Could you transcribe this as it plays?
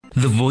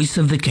The Voice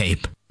of the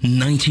Cape,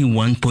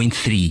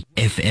 91.3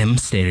 FM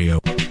stereo.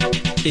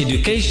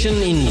 Education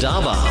in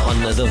Indaba on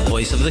The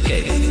Voice of the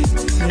Cape.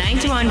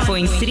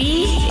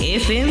 91.3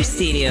 FM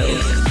stereo.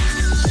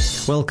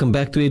 Welcome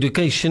back to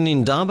Education in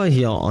Indaba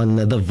here on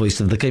The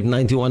Voice of the Cape,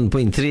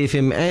 91.3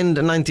 FM and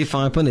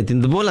 95.8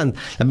 in the Boland.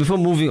 And before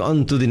moving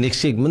on to the next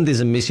segment, there's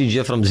a message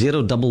here from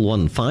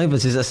 0115. It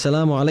says,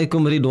 Assalamu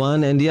alaikum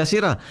Riedwaahn and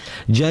Yasierah.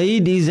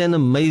 Jade is an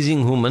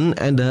amazing woman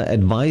and her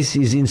advice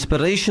is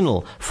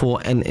inspirational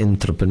for an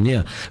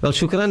entrepreneur. Well,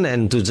 shukran,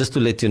 and just to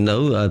let you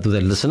know, to the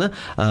listener,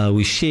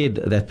 we shared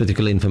that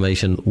particular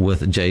information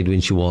with Jade when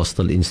she was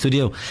still in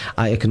studio.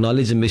 I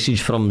acknowledge a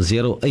message from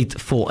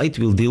 0848.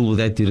 We'll deal with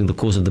that during the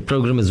course of the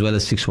program, as well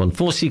as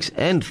 6146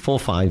 and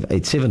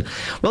 4587.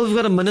 Well, we've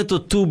got a minute or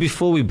two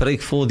before we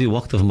break for the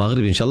Waqt of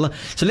Maghrib, inshallah.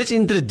 So let's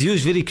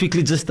introduce very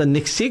quickly just the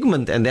next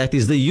segment, and that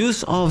is the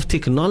use of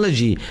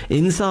technology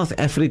in South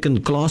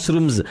African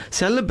classrooms,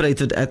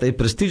 celebrated at a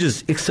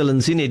prestigious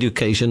Excellence in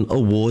Education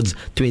Awards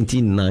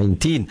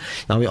 2019.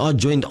 Now, we are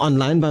joined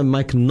online by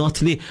Mike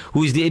Notley,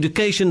 who is the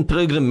Education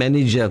Program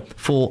Manager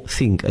for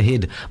Think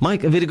Ahead.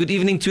 Mike, a very good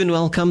evening to you and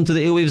welcome to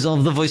the airwaves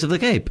of The Voice of the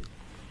Cape.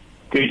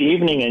 Good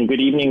evening, and good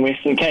evening,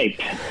 Western Cape.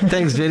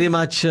 Thanks very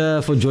much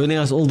for joining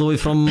us all the way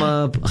from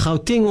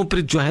Gauteng or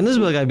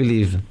Johannesburg, I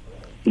believe.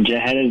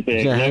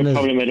 Johannesburg, no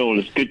problem at all.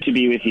 It's good to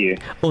be with you.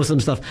 Awesome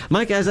stuff.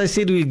 Mike, as I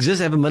said, we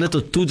just have a minute or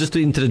two just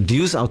to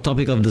introduce our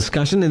topic of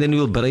discussion, and then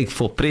we'll break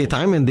for prayer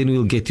time, and then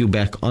we'll get you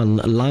back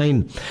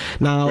online.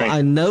 Now, right.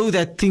 I know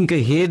that Think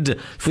Ahead,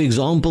 for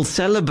example,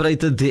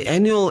 celebrated the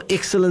annual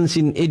Excellence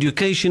in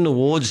Education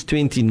Awards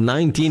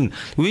 2019,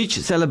 which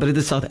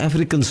celebrated South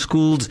African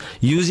schools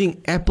using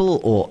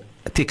Apple or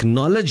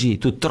technology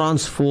to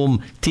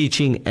transform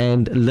teaching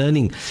and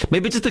learning.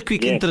 Maybe just a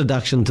quick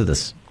introduction to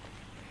this.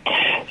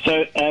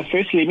 So,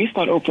 firstly, let me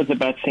start off with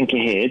about Think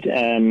Ahead.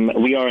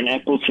 We are an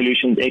Apple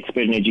Solutions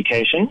expert in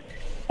education.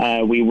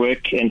 We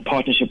work in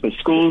partnership with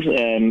schools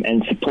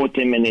and support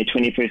them in their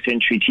 21st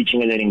century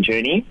teaching and learning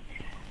journey.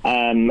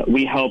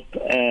 We help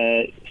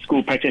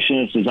school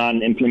practitioners design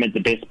and implement the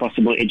best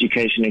possible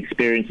education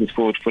experiences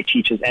for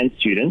teachers and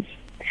students.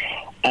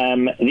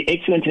 The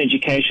Excellence in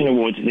Education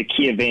Awards is a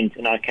key event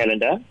in our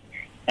calendar,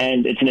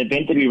 and it's an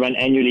event that we run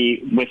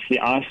annually with the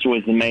iStore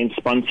as the main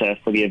sponsor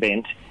for the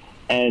event.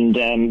 And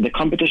the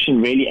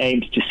competition really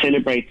aims to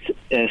celebrate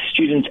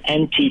students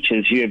and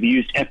teachers who have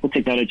used Apple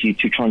technology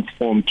to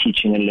transform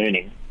teaching and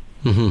learning.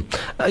 Mm-hmm.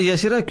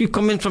 Yasierah, a quick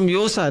comment from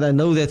your side. I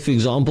know that, for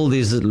example,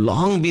 there's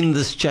long been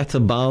this chat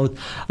about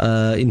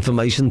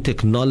information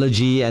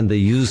technology and the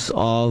use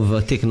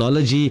of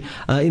technology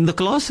in the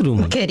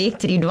classroom.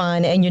 Correct,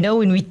 Riedwaahn. And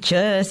when we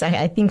just,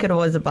 I think it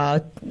was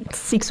about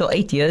 6 or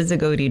 8 years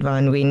ago,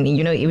 Riedwaahn, when,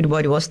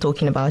 everybody was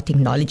talking about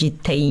technology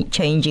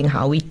changing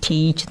how we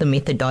teach, the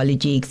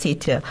methodology,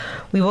 etc.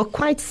 We were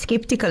quite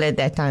skeptical at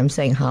that time,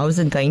 saying, how is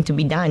it going to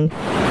be done?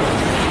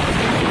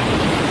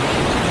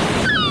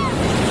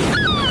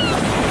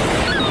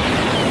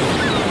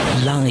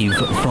 Live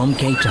from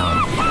Cape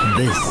Town,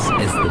 this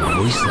is the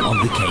Voice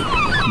of the Cape,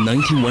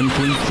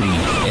 91.3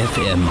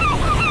 FM.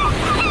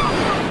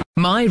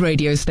 My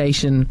radio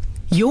station,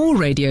 your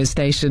radio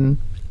station,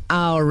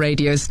 our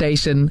radio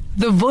station,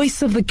 the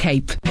Voice of the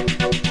Cape.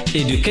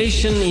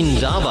 Education in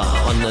Indaba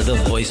on The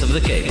Voice of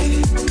the Cape.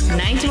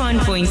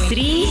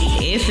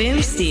 91.3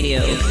 FM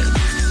stereo.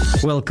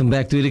 Welcome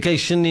back to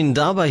Education in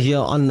Indaba here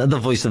on The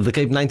Voice of the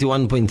Cape,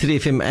 91.3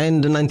 FM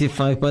and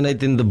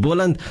 95.8 in the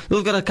Boland.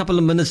 We've got a couple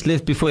of minutes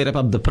left before we wrap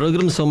up the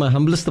program, so my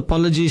humblest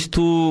apologies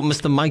to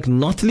Mr. Mike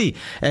Notley,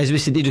 as we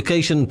said,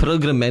 Education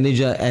Program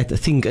Manager at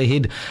Think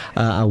Ahead.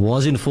 I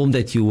was informed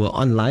that you were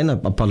online. I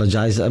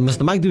apologize.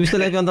 Mr. Mike, do we still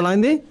have you on the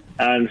line there?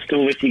 I'm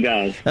still with you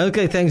guys.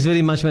 Okay, thanks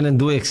very much, man, and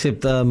do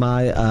accept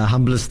my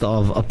humblest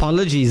of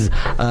apologies.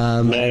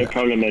 No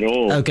problem at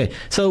all. Okay,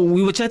 so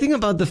we were chatting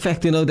about the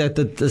fact,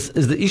 that this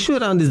is the issue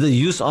around is the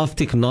use of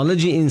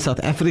technology in South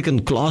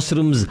African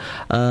classrooms,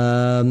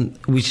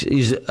 which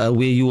is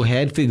where you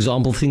had, for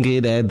example, Think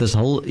Ahead had this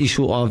whole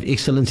issue of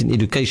Excellence in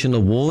Education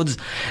Awards,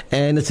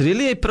 and it's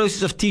really a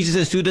process of teachers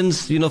and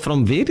students,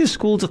 from various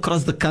schools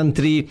across the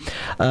country,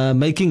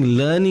 making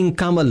learning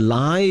come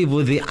alive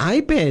with the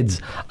iPads,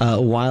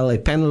 while a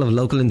panel of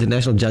local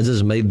international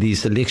judges made the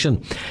selection.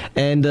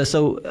 And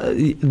so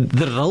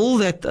the role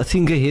that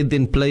Think Ahead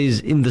then plays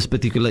in this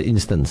particular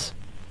instance.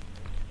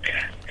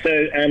 So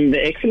the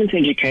Excellence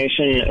in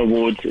Education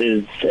Awards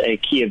is a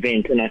key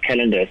event in our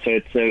calendar. So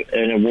it's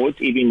an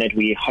awards evening that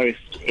we host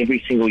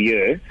every single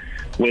year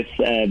with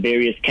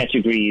various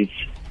categories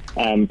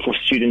for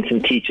students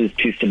and teachers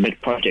to submit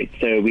projects.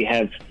 So we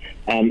have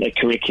a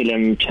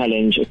curriculum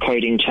challenge, a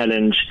coding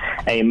challenge,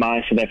 a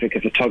My South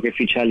Africa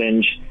photography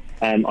challenge,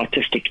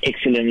 artistic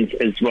excellence,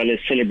 as well as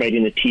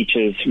celebrating the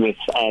teachers with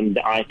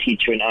the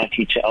iTeacher and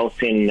iTeacher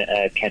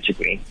LSEN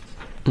category.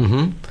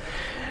 Mm-hmm.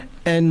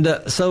 And I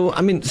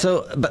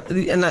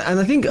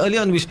think early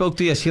on we spoke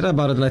to Yasierah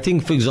about it, and I think,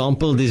 for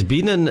example, there's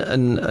been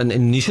an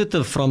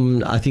initiative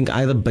from, I think,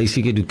 either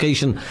Basic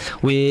Education,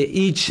 where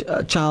each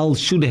child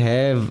should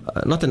have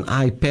not an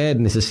iPad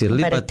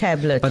necessarily, but a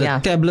tablet,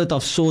 a tablet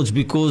of sorts,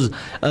 because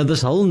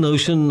this whole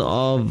notion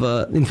of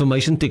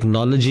information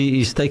technology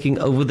is taking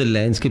over the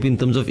landscape in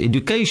terms of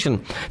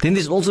education. Then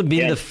there's also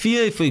been the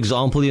fear, for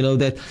example,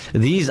 that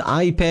these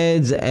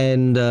iPads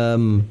and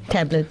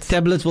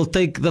tablets will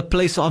take the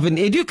place of an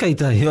educator.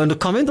 You want to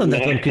comment on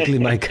that one quickly,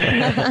 Mike?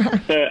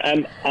 So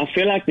I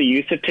feel like the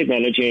use of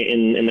technology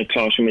in the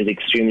classroom is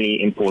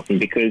extremely important,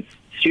 because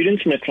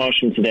students in the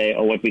classroom today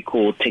are what we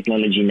call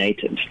technology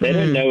natives. They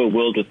don't know a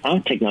world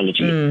without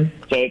technology.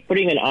 So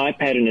putting an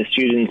iPad in a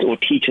student's or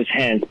teacher's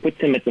hands puts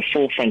them at the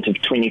forefront of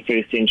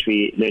 21st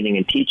century learning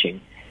and teaching.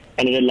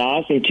 And it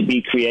allows them to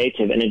be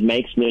creative, and it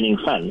makes learning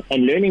fun.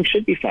 And learning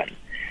should be fun.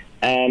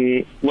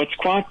 What's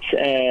quite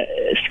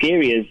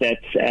scary is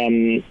that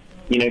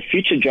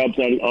future jobs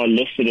are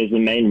listed as the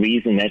main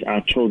reason that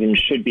our children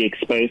should be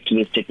exposed to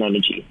this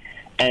technology.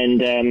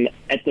 And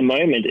at the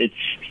moment, it's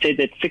said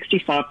that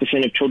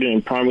 65% of children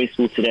in primary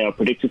school today are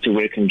predicted to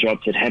work in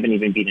jobs that haven't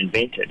even been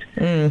invented.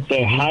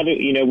 So how do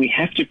we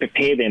have to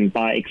prepare them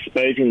by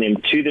exposing them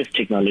to this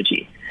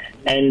technology.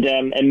 And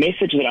a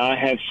message that I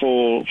have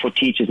for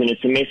teachers, and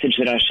it's a message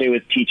that I share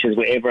with teachers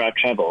wherever I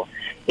travel,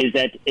 is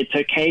that it's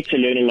okay to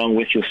learn along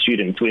with your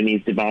students when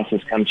these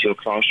devices come to your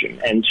classroom,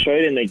 and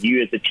show them that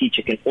you as a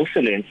teacher can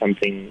also learn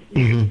something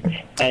new,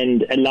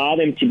 and allow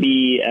them to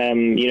be,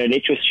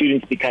 let your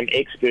students become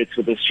experts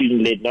with a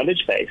student-led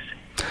knowledge base.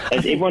 As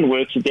everyone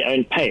works at their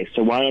own pace,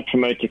 so why not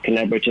promote a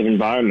collaborative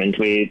environment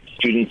where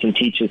students and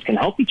teachers can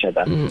help each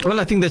other? Well,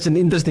 I think that's an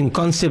interesting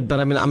concept, but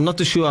I'm not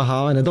too sure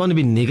how, and I don't want to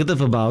be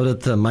negative about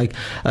it, Mike.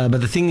 But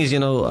the thing is,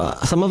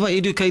 some of our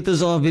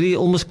educators are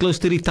almost close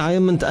to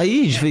retirement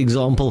age, for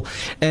example,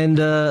 and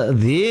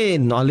their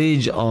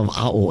knowledge of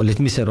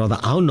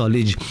our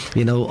knowledge,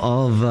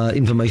 of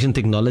information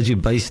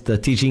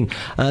technology-based teaching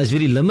is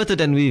very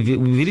limited, and we're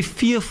very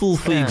fearful,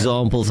 for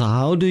example. So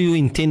how do you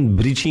intend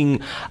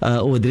breaching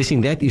or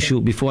addressing that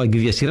issue before I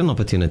give Yasierah an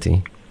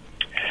opportunity?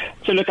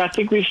 So look, I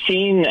think we've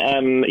seen,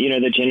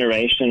 the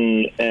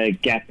generation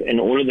gap in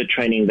all of the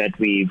training that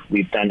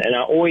we've done. And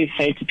I always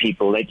say to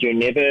people that you're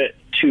never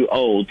too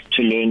old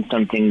to learn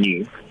something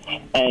new.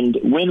 And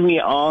when we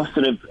are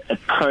sort of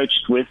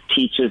approached with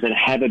teachers that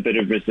have a bit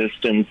of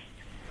resistance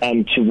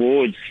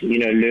towards,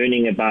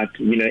 learning about,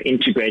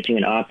 integrating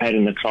an iPad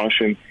in the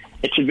classroom,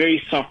 it's a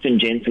very soft and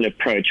gentle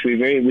approach.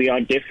 We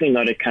are definitely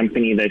not a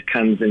company that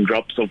comes and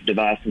drops off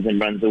devices and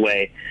runs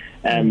away.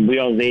 We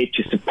are there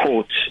to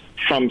support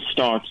from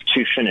start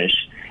to finish.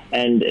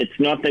 And it's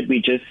not that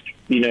we just,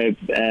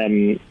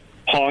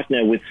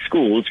 partner with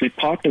schools, we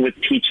partner with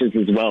teachers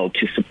as well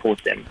to support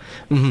them.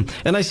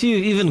 And I see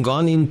you've even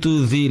gone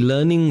into the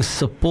learning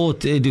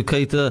support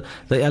educator,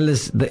 the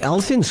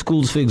LSN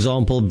schools, for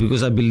example,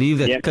 because I believe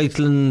that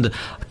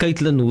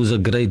Caitlin, who's a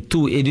grade 2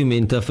 edu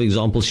mentor, for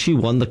example, she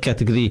won the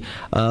category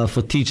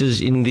for teachers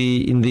in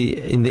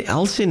the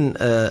LSN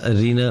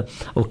arena,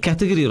 or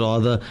category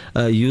rather,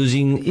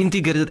 using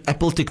integrated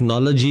Apple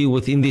technology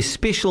within the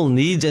special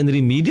needs and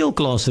remedial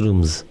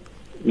classrooms.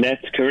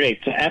 That's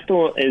correct. So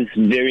Apple is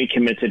very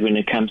committed when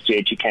it comes to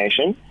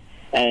education,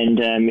 and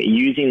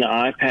using the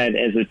iPad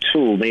as a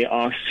tool, there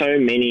are so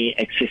many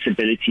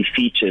accessibility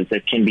features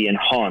that can be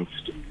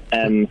enhanced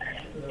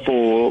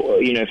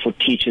for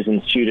teachers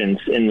and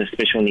students in the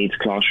special needs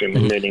classroom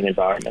and learning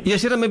environment.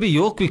 Yasierah, maybe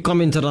your quick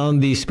comment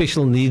around the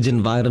special needs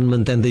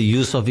environment and the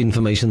use of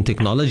information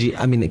technology,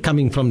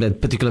 coming from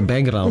that particular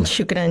background.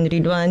 Shukran,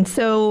 Riedwaahn.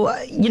 So,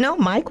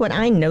 Mike, what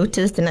I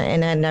noticed,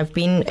 and I've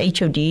been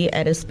HOD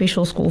at a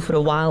special school for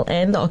a while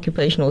and the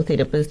occupational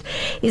therapist,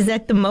 is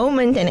that the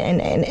moment,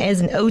 and as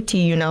an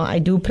OT, I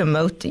do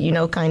promote,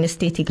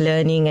 kinesthetic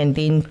learning, and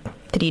then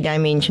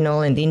 3-dimensional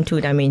and then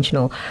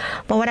 2-dimensional.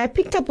 But what I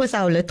picked up with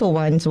our little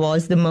ones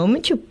was the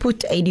moment you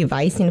put a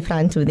device in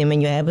front of them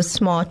and you have a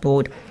smart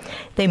board,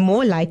 they're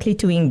more likely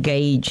to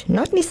engage,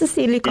 not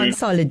necessarily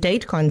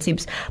consolidate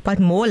concepts, but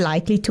more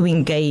likely to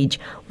engage.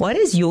 What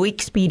has your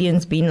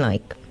experience been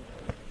like?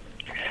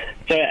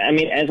 So,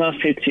 as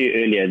I said to you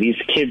earlier, these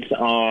kids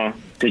are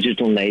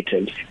digital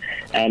natives.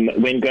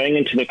 When going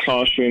into the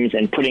classrooms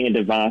and putting a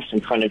device in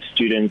front of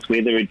students,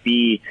 whether it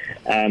be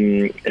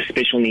a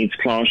special needs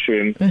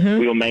classroom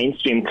or your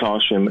mainstream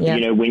classroom,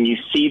 when you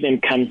see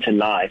them come to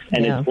life,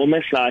 and it's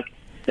almost like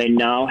they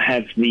now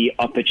have the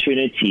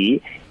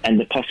opportunity and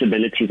the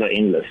possibilities are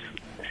endless.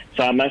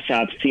 So I must say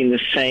I've seen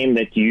the same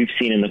that you've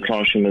seen in the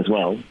classroom as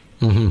well.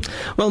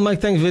 Well, Mike,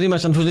 thanks very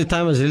much. Unfortunately,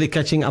 time is really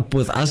catching up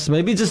with us.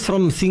 Maybe just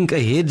from Think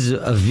Ahead's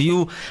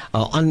view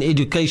on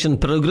education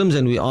programs,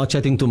 and we are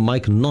chatting to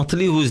Mike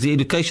Notley, who is the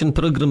education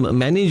program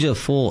manager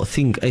for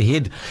Think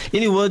Ahead.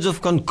 Any words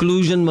of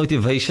conclusion,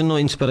 motivation, or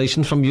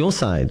inspiration from your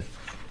side?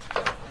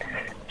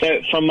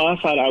 So from my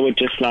side, I would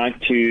just like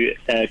to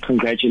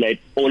congratulate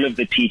all of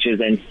the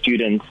teachers and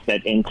students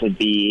that entered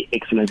the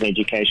Excellence in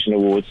Education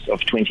Awards of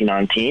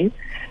 2019.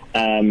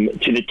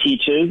 To the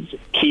teachers,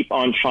 keep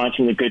on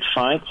fighting the good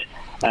fight.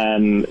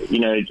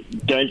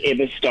 Don't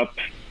ever stop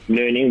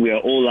learning. We are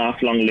all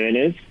lifelong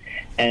learners.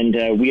 And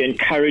we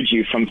encourage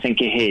you from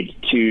Think Ahead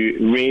to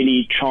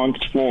really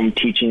transform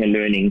teaching and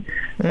learning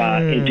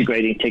by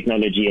integrating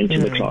technology into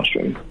the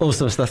classroom.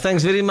 Awesome stuff.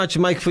 Thanks very much,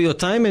 Mike, for your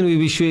time, and we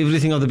wish you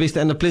everything of the best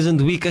and a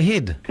pleasant week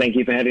ahead. Thank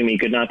you for having me.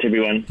 Good night,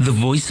 everyone. The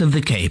Voice of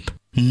the Cape,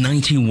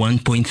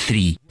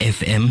 91.3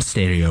 FM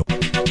stereo.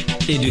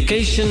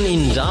 Education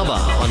Indaba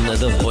on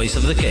the Voice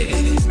of the Cape.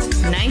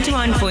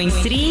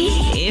 91.3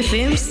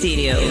 FM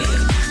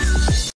stereo.